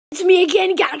it's me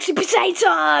again, Galaxy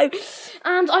Potato,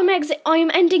 and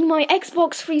I'm ending my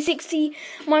Xbox 360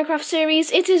 Minecraft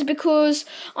series. It is because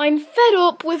I'm fed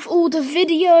up with all the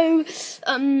video,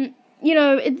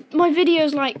 my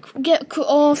videos get cut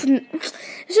off, and it's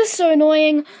just so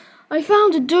annoying. I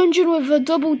found a dungeon with a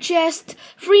double chest,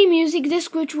 3 music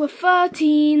discs which were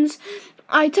 13s.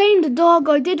 I tamed a dog,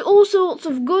 I did all sorts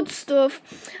of good stuff,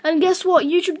 and guess what?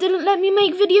 YouTube didn't let me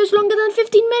make videos longer than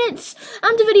 15 minutes,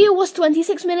 and the video was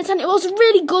 26 minutes, and it was a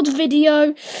really good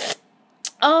video.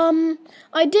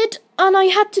 I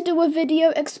had to do a video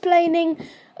explaining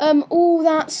all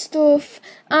that stuff,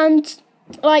 and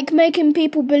making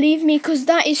people believe me, because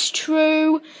that is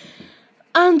true.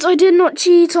 And I did not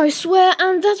cheat, I swear,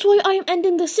 and that's why I'm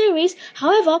ending the series.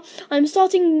 However, I'm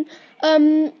starting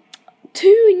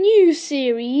 2 new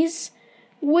series,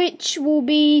 which will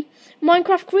be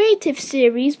Minecraft Creative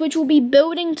Series, which will be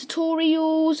building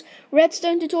tutorials,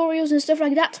 redstone tutorials and stuff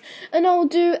like that, and I'll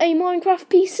do a Minecraft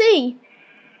PC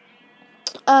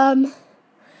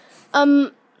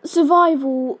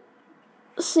survival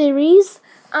series.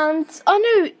 And I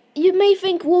know you may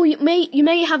think, well, you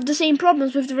may have the same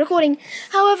problems with the recording.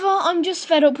 However, I'm just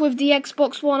fed up with the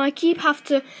Xbox One. I have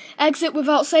to exit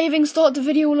without saving, start the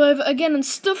video all over again, and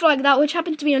stuff like that, which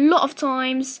happened to me a lot of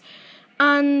times.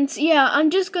 And yeah, I'm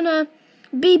just gonna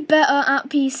be better at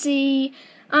PC.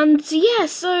 And yeah,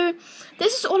 so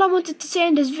this is all I wanted to say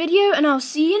in this video, and I'll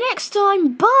see you next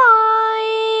time.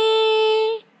 Bye!